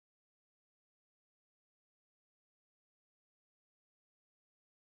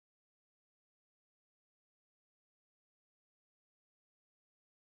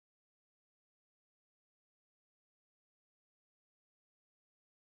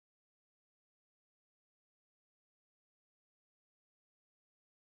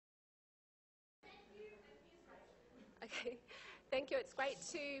Thank you. It's great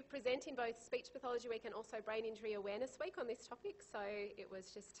to present in both Speech Pathology Week and also Brain Injury Awareness Week on this topic. So it was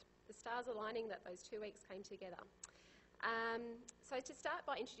just the stars aligning that those 2 weeks came together. So to start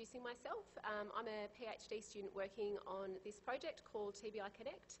by introducing myself, I'm a PhD student working on this project called TBI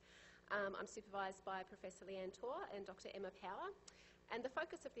Connect. I'm supervised by Professor Leanne Tor and Dr. Emma Power. And the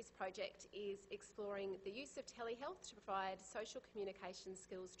focus of this project is exploring the use of telehealth to provide social communication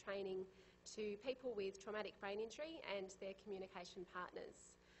skills training to people with traumatic brain injury and their communication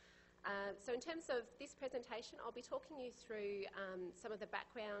partners. So in terms of this presentation, I'll be talking you through some of the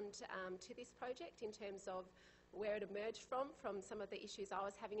background to this project in terms of where it emerged from some of the issues I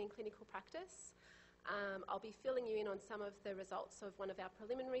was having in clinical practice. I'll be filling you in on some of the results of one of our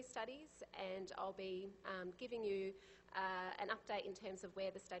preliminary studies, and I'll be giving you an update in terms of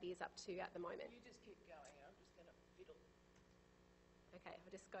where the study is up to at the moment. You just keep going, I'm just going to fiddle. Okay,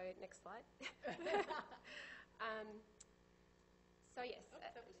 I'll just go next slide. So yes. Oh,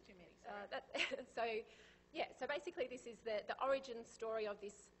 that was too many, sorry. So basically this is the origin story of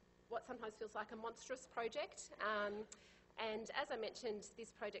this, what sometimes feels like a monstrous project. And as I mentioned,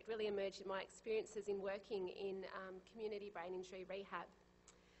 this project really emerged in my experiences in working in community brain injury rehab.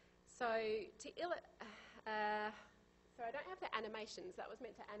 So so I don't have the animations. That was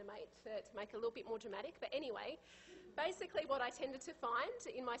meant to animate to make it a little bit more dramatic. But anyway, basically what I tended to find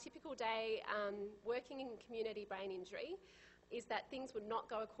in my typical day working in community brain injury is that things would not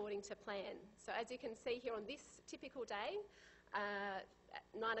go according to plan. So as you can see here on this typical day, at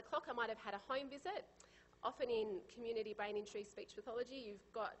 9 o'clock I might have had a home visit. Often in community brain injury speech pathology, you've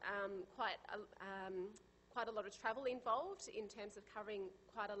got quite a lot of travel involved in terms of covering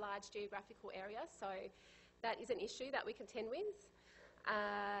quite a large geographical area. So that is an issue that we contend with.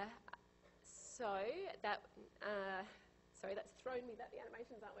 Sorry, that's thrown me that the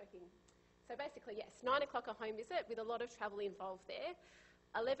animations aren't working. So basically, yes, 9 o'clock a home visit with a lot of travel involved there.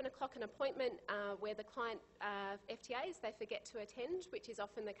 11 o'clock an appointment where the client FTAs, they forget to attend, which is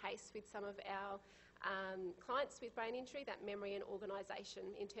often the case with some of our clients with brain injury, that memory and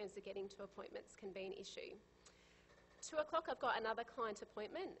organisation in terms of getting to appointments can be an issue. 2 o'clock I've got another client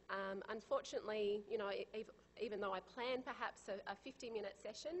appointment. Unfortunately, you know, even though I plan perhaps a 50-minute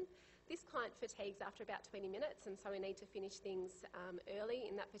session, this client fatigues after about 20 minutes, and so we need to finish things early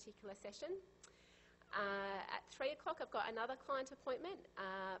in that particular session. At 3 o'clock I've got another client appointment,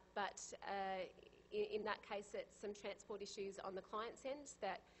 but in that case it's some transport issues on the client's end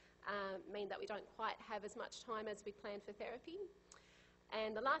that mean that we don't quite have as much time as we planned for therapy.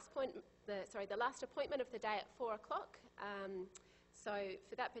 And the last appointment of the day at 4 o'clock. So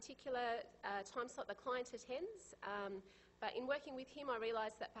for that particular time slot, the client attends. But in working with him, I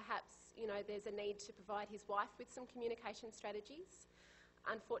realised that perhaps, you know, there's a need to provide his wife with some communication strategies.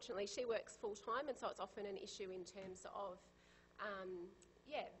 Unfortunately, she works full-time, and so it's often an issue in terms of,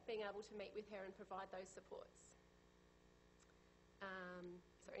 being able to meet with her and provide those supports.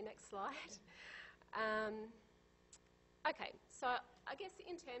 Sorry, next slide. Okay, so I guess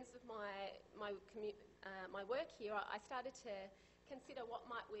in terms of my work here, I started to consider what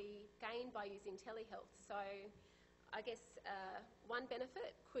might we gain by using telehealth. So I guess one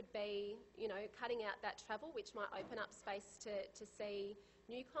benefit could be, you know, cutting out that travel, which might open up space to see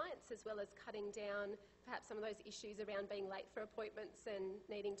new clients, as well as cutting down perhaps some of those issues around being late for appointments and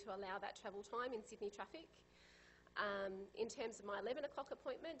needing to allow that travel time in Sydney traffic. In terms of my 11 o'clock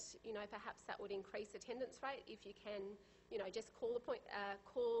appointment, you know, perhaps that would increase attendance rate if you can, you know, just call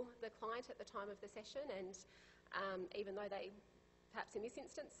the client at the time of the session, and even though they, perhaps in this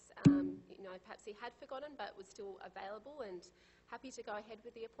instance, you know, perhaps he had forgotten but was still available and happy to go ahead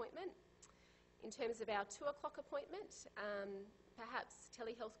with the appointment. In terms of our 2 o'clock appointment, perhaps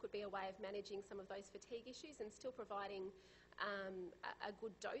telehealth could be a way of managing some of those fatigue issues and still providing a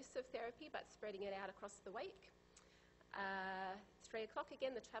good dose of therapy but spreading it out across the week. 3 o'clock,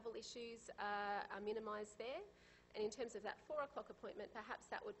 again, the travel issues are minimised there. And in terms of that 4 o'clock appointment,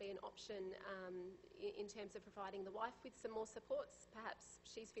 perhaps that would be an option in terms of providing the wife with some more supports. Perhaps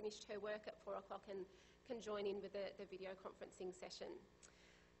she's finished her work at 4 o'clock and can join in with the video conferencing session.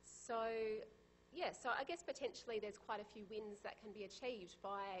 So, yeah, so I guess potentially there's quite a few wins that can be achieved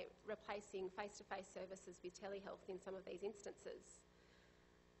by replacing face-to-face services with telehealth in some of these instances.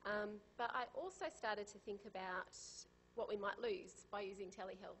 But I also started to think about what we might lose by using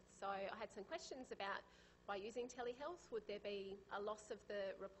telehealth. So I had some questions about, by using telehealth, would there be a loss of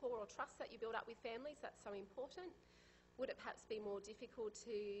the rapport or trust that you build up with families? That's so important. Would it perhaps be more difficult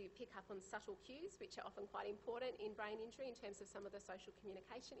to pick up on subtle cues, which are often quite important in brain injury in terms of some of the social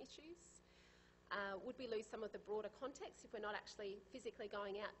communication issues? Would we lose some of the broader context if we're not actually physically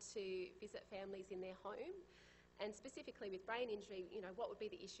going out to visit families in their home? and specifically with brain injury, what would be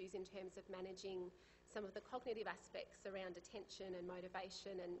the issues in terms of managing some of the cognitive aspects around attention and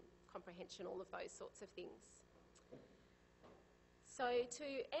motivation and comprehension, all of those sorts of things. So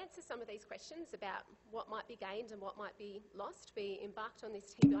to answer some of these questions about what might be gained and what might be lost, we embarked on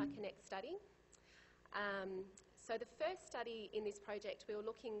this TBI Connect study. So the first study in this project, we were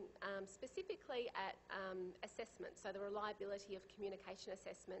looking specifically at assessment, so the reliability of communication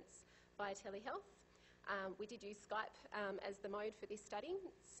assessments via telehealth. We did use Skype as the mode for this study.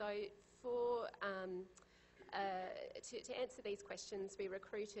 So to answer these questions, we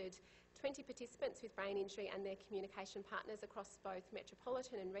recruited 20 participants with brain injury and their communication partners across both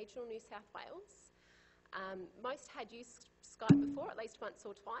metropolitan and regional New South Wales. Most had used Skype before, at least once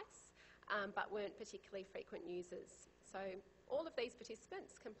or twice, but weren't particularly frequent users. So all of these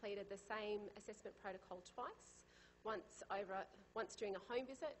participants completed the same assessment protocol twice, once during a home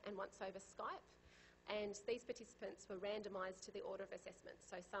visit and once over Skype. And these participants were randomised to the order of assessment.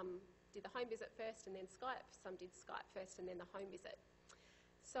 So some did the home visit first and then Skype, some did Skype first and then the home visit.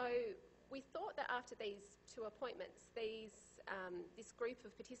 So we thought that after these two appointments, this group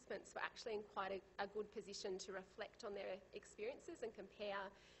of participants were actually in quite a good position to reflect on their experiences and compare,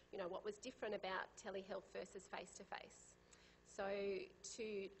 what was different about telehealth versus face-to-face. So to,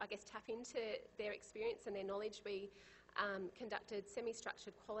 I guess, tap into their experience and their knowledge, we conducted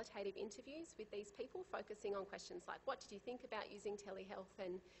semi-structured qualitative interviews with these people, focusing on questions like, what did you think about using telehealth,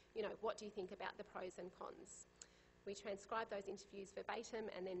 and what do you think about the pros and cons? We transcribed those interviews verbatim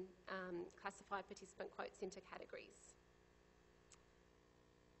and then classified participant quotes into categories.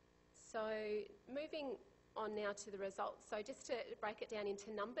 So moving on now to the results. So just to break it down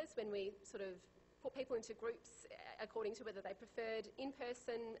into numbers, when we sort of put people into groups according to whether they preferred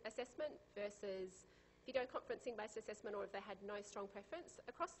in-person assessment versus video conferencing-based assessment, or if they had no strong preference,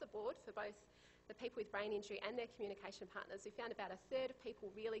 across the board for both the people with brain injury and their communication partners, we found about a third of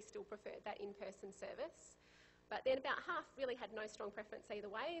people really still preferred that in-person service. But then about half really had no strong preference either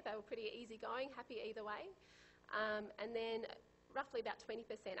way. They were pretty easygoing, happy either way. And then roughly about 20%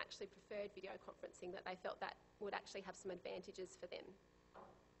 actually preferred video conferencing, that they felt that would actually have some advantages for them.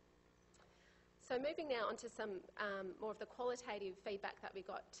 So moving now on to some more of the qualitative feedback that we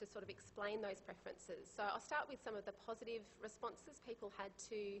got to sort of explain those preferences. So I'll start with some of the positive responses people had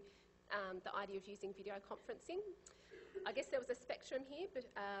to the idea of using video conferencing. I guess there was a spectrum here,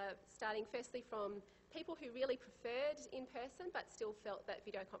 but starting firstly from people who really preferred in-person but still felt that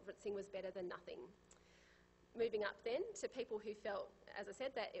video conferencing was better than nothing. Moving up then to people who felt, as I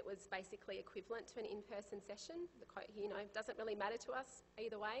said, that it was basically equivalent to an in-person session. The quote here, doesn't really matter to us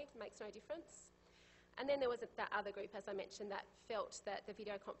either way, makes no difference. And then there was that other group, as I mentioned, that felt that the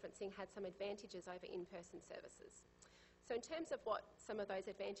video conferencing had some advantages over in-person services. So in terms of what some of those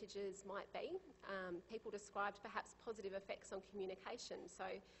advantages might be, people described perhaps positive effects on communication. So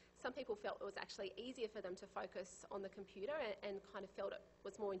some people felt it was actually easier for them to focus on the computer and kind of felt it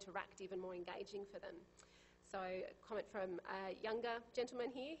was more interactive and more engaging for them. So a comment from a younger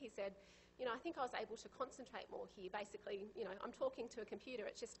gentleman here, he said, I think I was able to concentrate more here. Basically, I'm talking to a computer,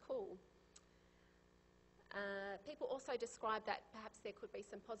 it's just cool. People also described that perhaps there could be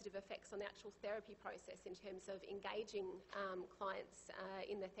some positive effects on the actual therapy process in terms of engaging clients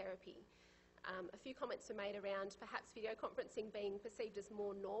in the therapy. A few comments were made around perhaps video conferencing being perceived as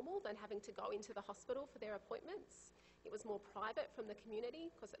more normal than having to go into the hospital for their appointments. It was more private from the community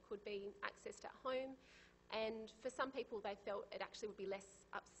because it could be accessed at home. And for some people, they felt it actually would be less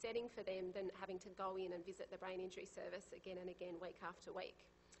upsetting for them than having to go in and visit the brain injury service again and again, week after week.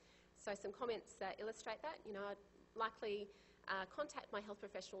 So some comments that illustrate that. I'd likely contact my health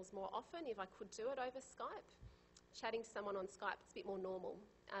professionals more often if I could do it over Skype. Chatting to someone on Skype is a bit more normal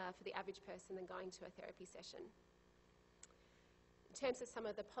for the average person than going to a therapy session. In terms of some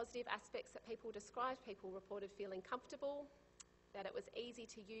of the positive aspects that people described, people reported feeling comfortable, that it was easy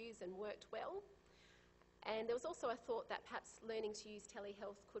to use and worked well. And there was also a thought that perhaps learning to use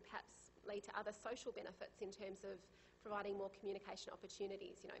telehealth could perhaps lead to other social benefits in terms of providing more communication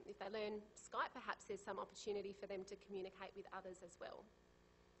opportunities. If they learn Skype, perhaps there's some opportunity for them to communicate with others as well.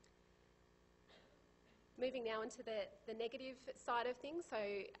 Moving now into the negative side of things. So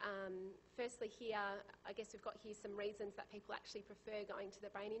firstly here, I guess we've got here some reasons that people actually prefer going to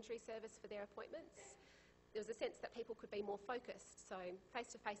the brain injury service for their appointments. There was a sense that people could be more focused. So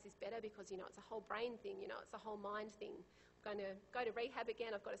face-to-face is better because, it's a whole brain thing, it's a whole mind thing. I'm going to go to rehab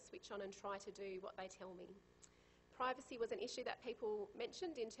again, I've got to switch on and try to do what they tell me. Privacy was an issue that people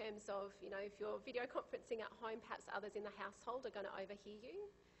mentioned in terms of, if you're video conferencing at home, perhaps others in the household are going to overhear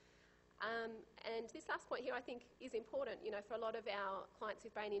you. And this last point here I think is important. For a lot of our clients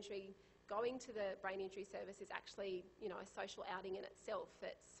with brain injury, going to the brain injury service is actually, you know, a social outing in itself.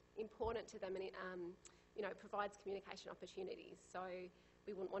 It's important to them and it, you know, provides communication opportunities. So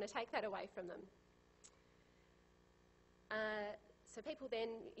we wouldn't want to take that away from them. So people then,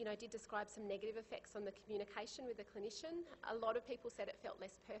 you know, did describe some negative effects on the communication with the clinician. A lot of people said it felt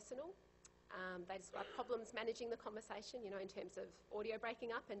less personal. They described problems managing the conversation, you know, in terms of audio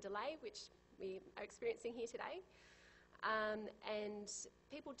breaking up and delay, which we are experiencing here today. And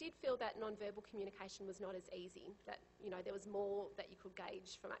people did feel that non-verbal communication was not as easy, that, you know, there was more that you could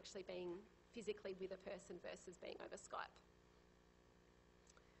gauge from actually being physically with a person versus being over Skype.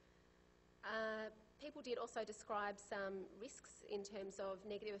 People did also describe some risks in terms of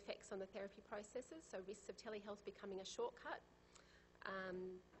negative effects on the therapy processes, so risks of telehealth becoming a shortcut.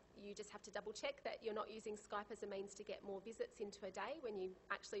 You just have to double check that you're not using Skype as a means to get more visits into a day when you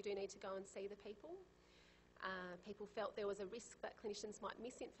actually do need to go and see the people. People felt there was a risk that clinicians might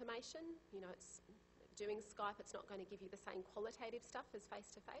miss information. You know, it's doing Skype, it's not going to give you the same qualitative stuff as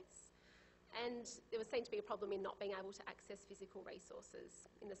face-to-face. And there was seen to be a problem in not being able to access physical resources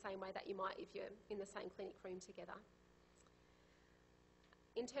in the same way that you might if you're in the same clinic room together.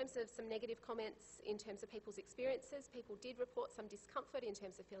 In terms of some negative comments, in terms of people's experiences, people did report some discomfort in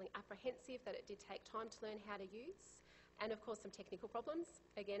terms of feeling apprehensive, that it did take time to learn how to use, and of course some technical problems,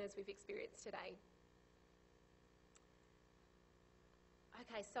 again as we've experienced today.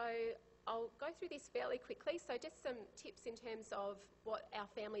 Okay, so I'll go through this fairly quickly. So just some tips in terms of what our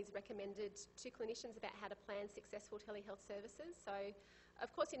families recommended to clinicians about how to plan successful telehealth services. So of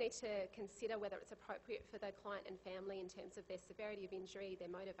course you need to consider whether it's appropriate for the client and family in terms of their severity of injury, their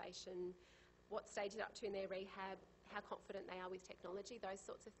motivation, what stage it's up to in their rehab, how confident they are with technology, those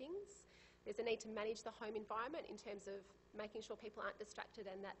sorts of things. There's a need to manage the home environment in terms of making sure people aren't distracted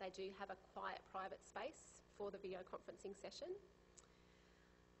and that they do have a quiet, private space for the video conferencing session.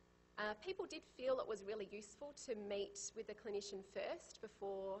 People did feel it was really useful to meet with the clinician first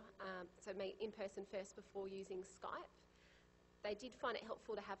before, so meet in person first before using Skype. They did find it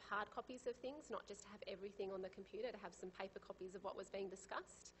helpful to have hard copies of things, not just to have everything on the computer, to have some paper copies of what was being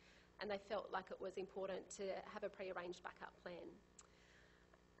discussed. And they felt like it was important to have a pre-arranged backup plan.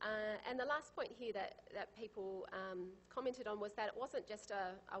 And the last point here that people commented on was that it wasn't just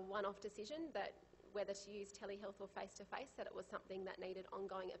a one-off decision, that whether to use telehealth or face-to-face, that it was something that needed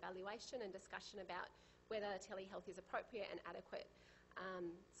ongoing evaluation and discussion about whether telehealth is appropriate and adequate.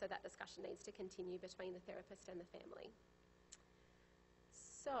 So that discussion needs to continue between the therapist and the family.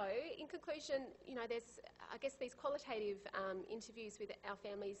 So in conclusion, you know, there's, I guess, these qualitative interviews with our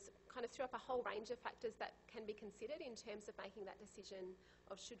families kind of threw up a whole range of factors that can be considered in terms of making that decision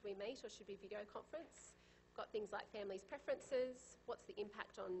of should we meet or should we video conference. Got things like families' preferences, what's the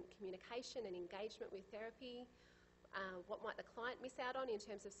impact on communication and engagement with therapy, what might the client miss out on in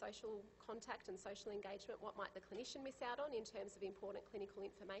terms of social contact and social engagement, what might the clinician miss out on in terms of important clinical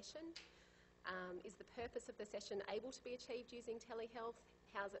information, is the purpose of the session able to be achieved using telehealth,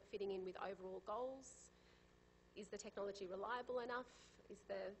 how's it fitting in with overall goals, is the technology reliable enough, is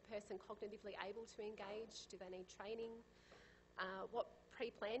the person cognitively able to engage, do they need training, what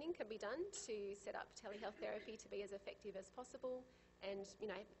pre-planning can be done to set up telehealth therapy to be as effective as possible, and, you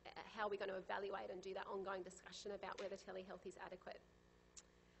know, how are we going to evaluate and do that ongoing discussion about whether telehealth is adequate.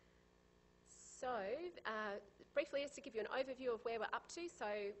 So, briefly, just to give you an overview of where we're up to, so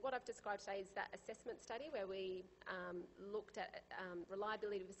what I've described today is that assessment study where we looked at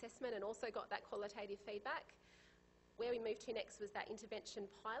reliability of assessment and also got that qualitative feedback. Where we moved to next was that intervention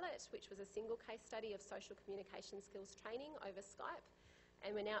pilot, which was a single case study of social communication skills training over Skype.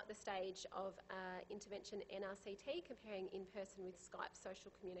 And we're now at the stage of intervention NRCT, comparing in-person with Skype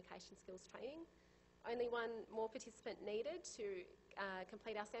social communication skills training. Only one more participant needed to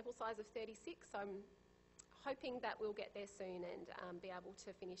complete our sample size of 36, so I'm hoping that we'll get there soon and be able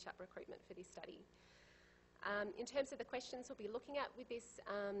to finish up recruitment for this study. In terms of the questions we'll be looking at with this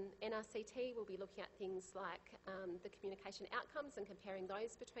NRCT, we'll be looking at things like the communication outcomes and comparing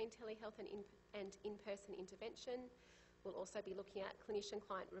those between telehealth and in-person intervention. We'll also be looking at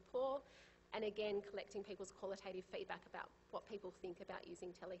clinician-client rapport and again collecting people's qualitative feedback about what people think about using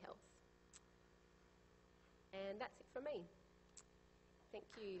telehealth. And that's it from me. Thank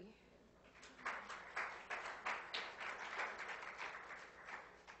you.